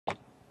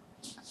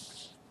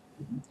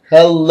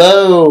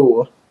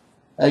Hello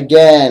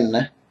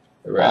again.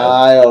 Right.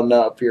 I don't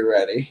know if you're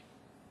ready.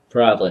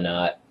 Probably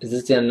not. Is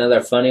this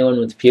another funny one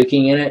with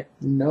puking in it?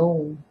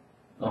 No.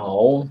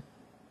 Oh.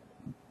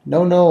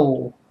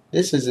 No.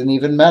 This isn't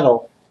even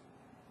metal.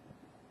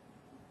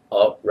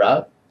 Oh,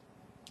 rock?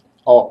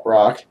 Alt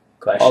rock.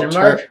 Question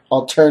mark?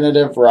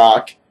 Alternative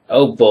rock.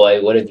 Oh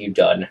boy, what have you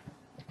done?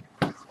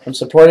 I'm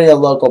supporting a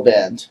local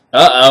band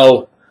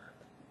Uh-oh.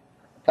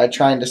 by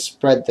trying to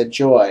spread the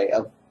joy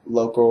of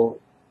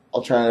local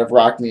alternative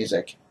rock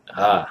music.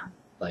 Ah,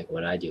 like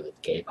what I do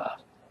with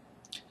K-pop.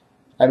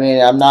 I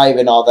mean, I'm not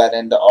even all that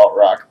into alt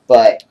rock,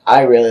 but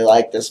I really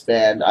like this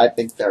band. I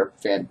think they're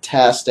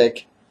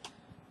fantastic.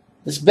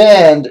 This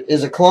band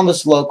is a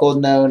Columbus local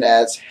known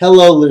as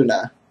Hello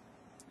Luna.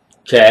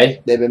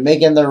 Okay. They've been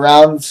making their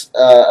rounds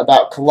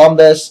about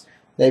Columbus.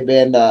 They've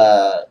been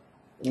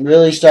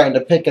really starting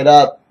to pick it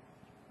up.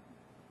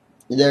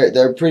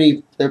 They're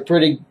pretty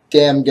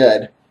damn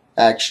good,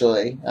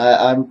 actually.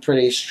 I'm a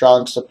pretty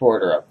strong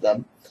supporter of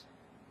them.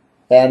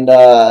 And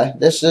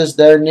this is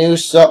their new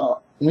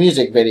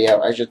music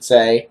video, I should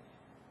say,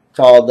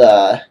 called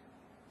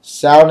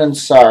Sound and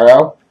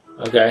Sorrow.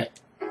 Okay.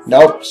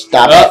 Nope,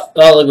 stop it.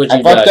 Oh, look what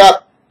you done. I fucked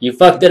up. You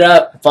fucked it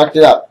up. I fucked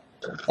it up.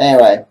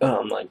 Anyway.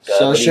 Oh my god,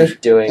 So what are you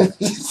doing?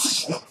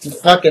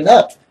 Fucking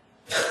up.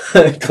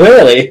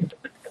 Clearly.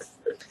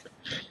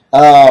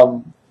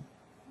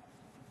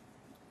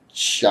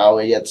 Shall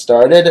we get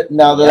started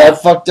now that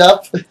I've fucked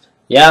up?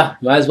 Yeah,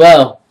 might as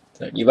well.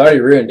 You've already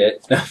ruined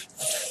it.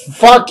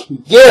 Fuck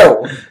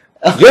you!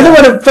 You're the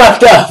one who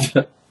fucked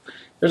up!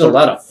 There's a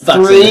lot of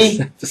fucks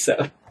in this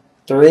episode.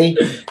 3,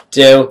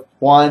 2,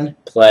 1,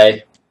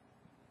 play.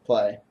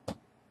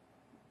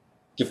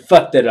 You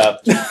fucked it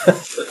up.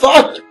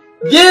 Fuck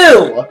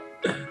you!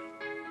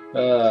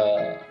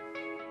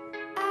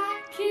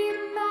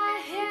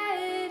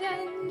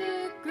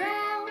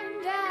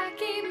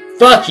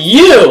 Fuck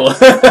you!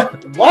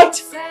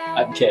 What?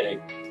 I'm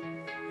kidding.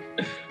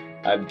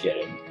 I'm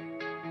kidding.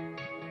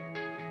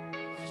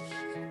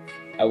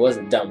 I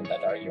wasn't done with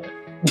that argument.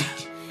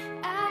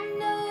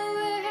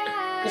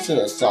 This is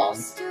a song.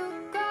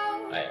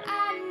 I am.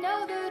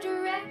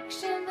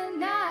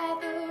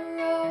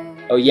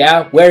 Oh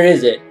yeah? Where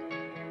is it?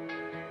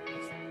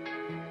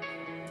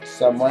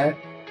 Somewhere.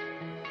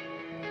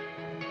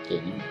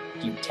 Yeah,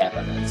 you tap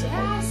on that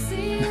somewhere.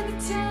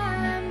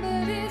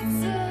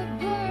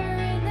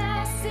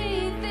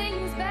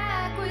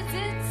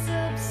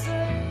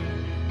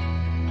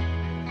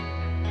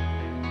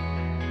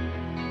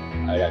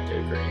 I would have to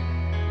agree.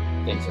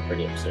 Things are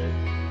pretty absurd.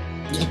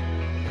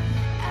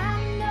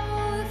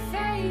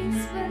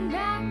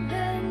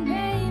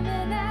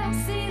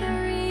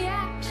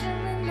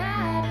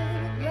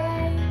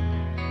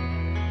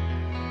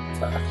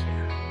 Fuck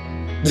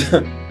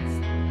yeah.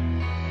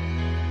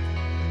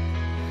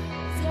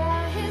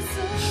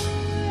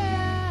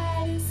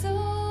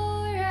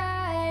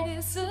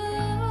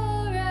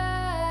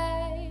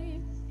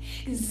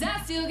 Cause I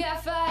still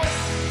got fight.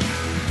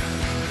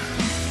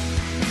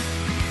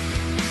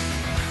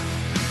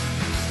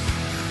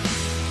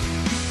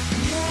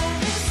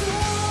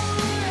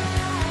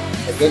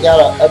 They got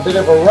a bit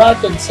of a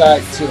rock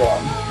inside to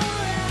them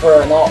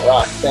for an alt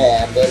rock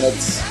band, and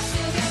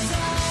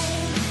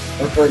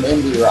or for an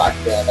indie rock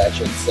band, I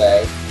should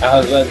say. I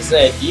was about to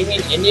say, do you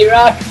mean indie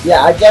rock?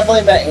 Yeah, I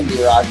definitely meant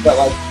indie rock, but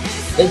like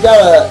they've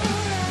got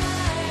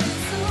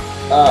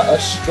a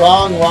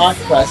strong rock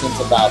presence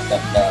about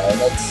them, though,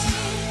 and it's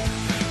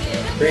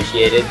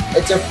Appreciated.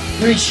 It's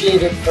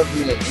appreciated from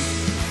me.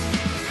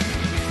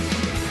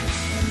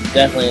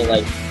 Definitely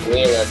like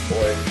way less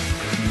boring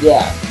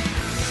Yeah.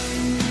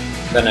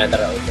 than I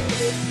thought I was going to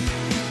be.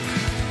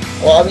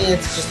 Well, I mean,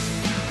 it's just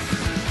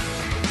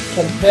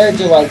compared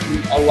to like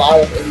a lot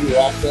of indie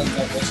rock bands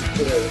I've listened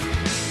to,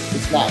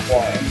 it's not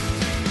boring.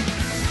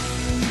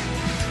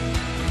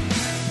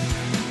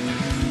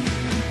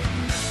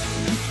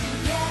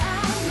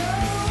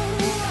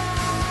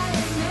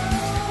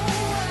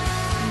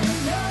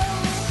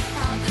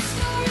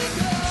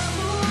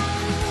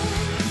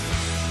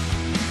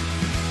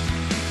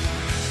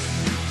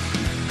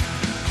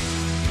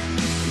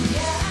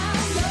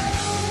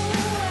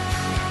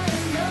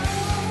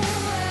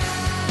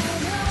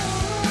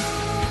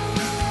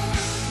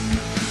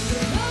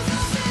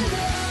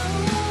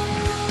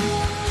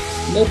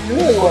 If you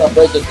really want to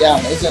break it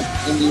down, isn't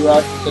indie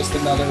rock just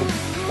another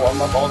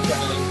form of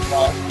alternative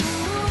rock?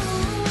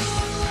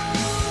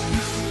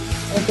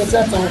 Because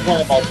that's the whole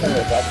point of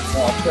alternative rock, it's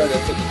an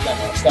alternative to the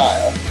general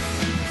style.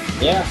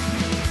 Yeah.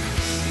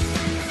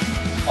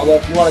 Although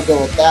if you want to go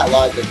with that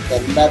logic,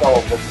 then metal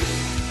would be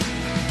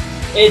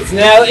It's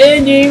now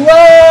indie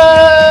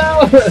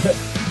world!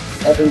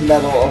 every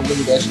metal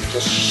elitist should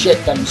just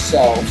shit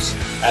themselves.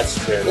 That's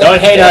true. Don't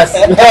hate us!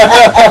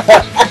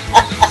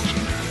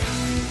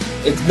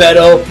 It's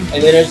metal,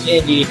 and then there's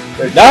indie.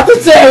 They're not the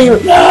same!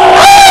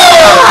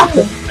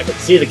 I can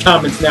see the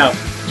comments now.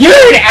 You're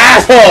an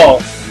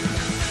asshole!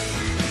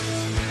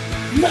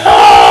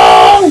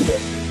 No!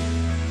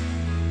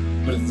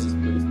 What is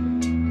this?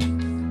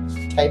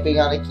 typing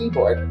on a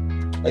keyboard,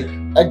 like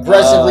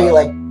aggressively, Oh.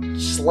 like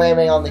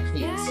slamming on the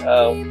keys.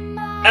 Oh,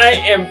 I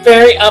am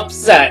very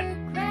upset.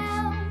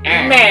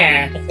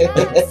 Man.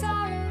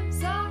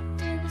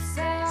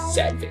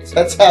 Sad face.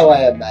 That's how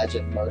I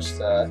imagine most.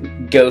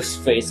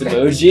 Ghost face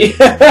emoji.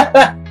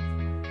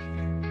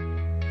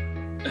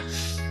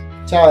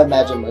 That's how I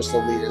imagine most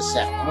of the leaders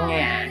sound.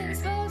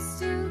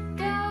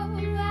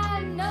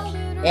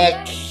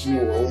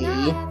 Actually.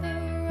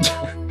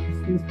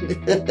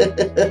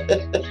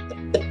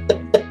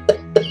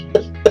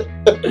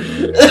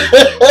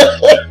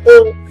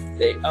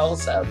 They all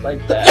sound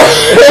like that.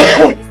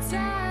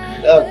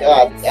 Oh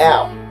god,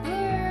 ow.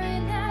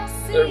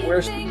 They're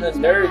worse than the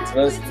nerds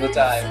most of the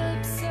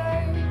time.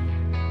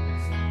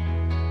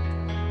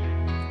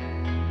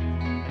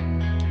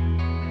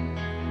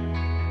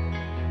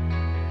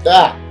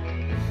 Ah!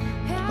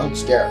 Don't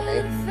stare at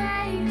me.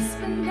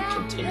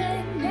 Continue.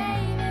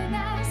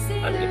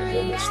 I'm gonna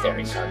win this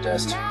staring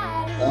contest.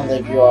 I don't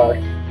think you are.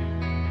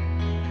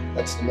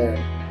 That's the moon.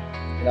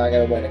 You're not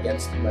gonna win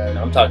against the moon.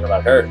 I'm talking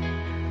about her.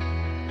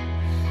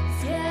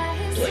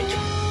 Blink.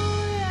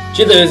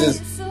 She loses.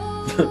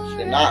 She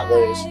did not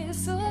lose.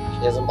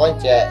 She hasn't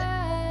blinked yet.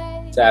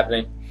 It's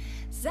happening.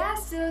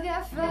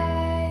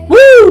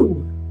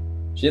 Woo!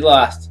 She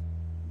lost.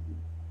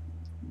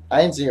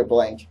 I didn't see her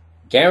blink.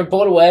 Camera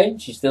pulled away.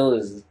 She still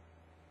loses.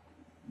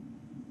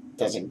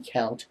 Doesn't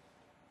count.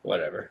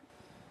 Whatever.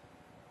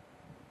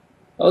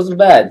 That wasn't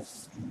bad.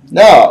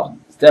 No.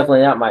 It's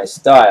definitely not my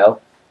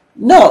style.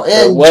 No,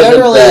 It and wasn't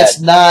generally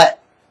bad.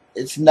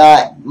 it's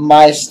not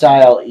my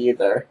style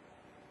either.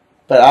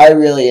 But I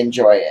really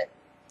enjoy it.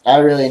 I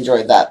really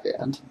enjoyed that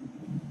band.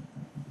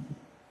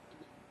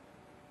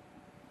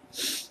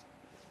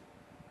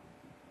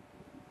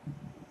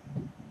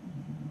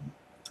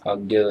 I'll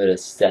give it a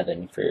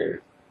 7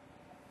 for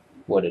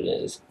what it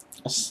is.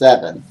 A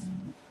 7.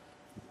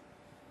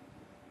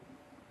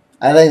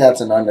 I think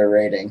that's an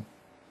underrating.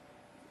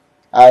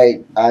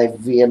 I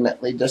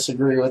vehemently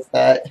disagree with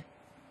that.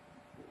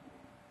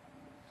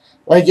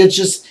 Like it's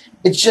just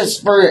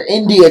for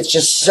indie, it's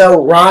just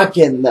so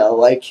rockin' though.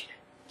 Like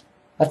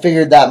I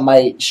figured that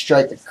might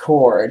strike a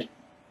chord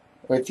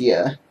with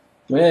you,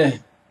 Eh.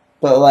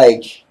 but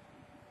like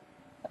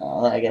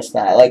I guess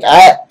not. Like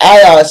I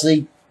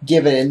honestly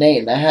give it an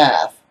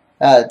 8.5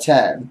 out of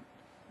 10.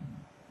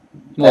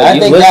 Well, I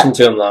you've think listened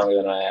to him longer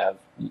than I have.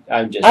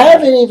 I'm just. I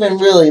haven't even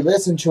really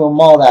listened to them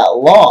all that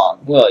long.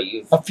 Well,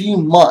 you've A few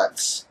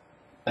months.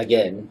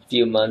 again,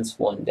 few months,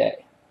 one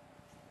day.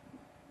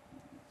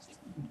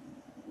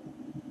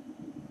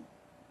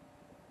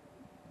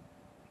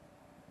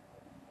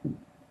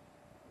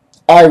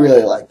 I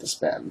really like this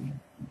band.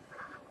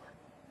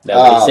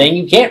 Nobody's saying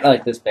you can't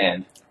like this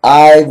band.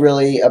 I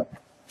really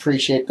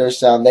appreciate their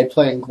sound. They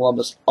play in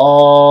Columbus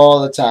all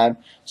the time.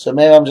 So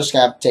maybe I'm just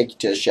going to have to take you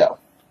to a show.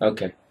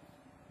 Okay.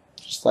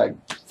 Just like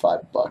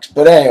 $5.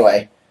 But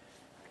anyway.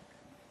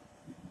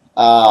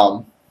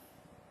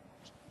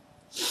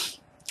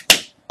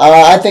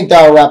 I think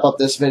that'll wrap up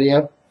this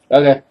video.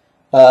 Okay.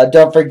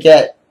 Don't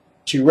forget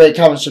to rate,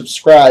 comment,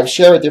 subscribe,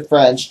 share with your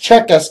friends.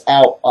 Check us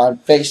out on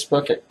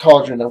Facebook at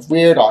Cauldron of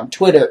Weird, on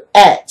Twitter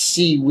at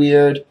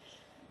CWeird.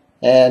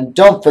 And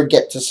don't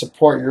forget to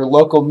support your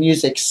local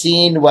music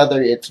scene,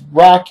 whether it's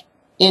rock,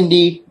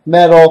 indie,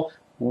 metal,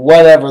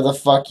 whatever the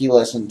fuck you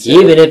listen to.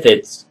 Even if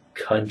it's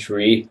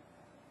country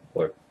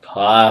or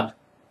pop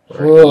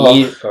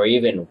or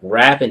even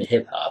rap and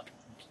hip hop.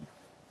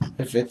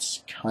 If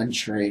it's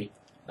country.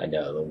 I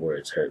know the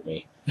words hurt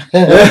me.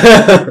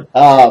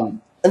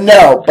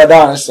 No, but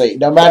honestly,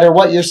 no matter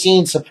what you're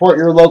seeing, support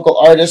your local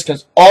artists,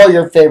 because all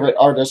your favorite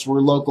artists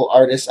were local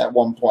artists at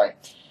one point.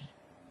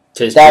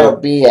 That'll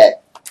be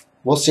it.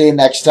 We'll see you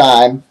next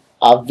time.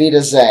 Auf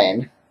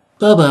Wiedersehen.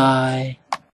 Bye-bye.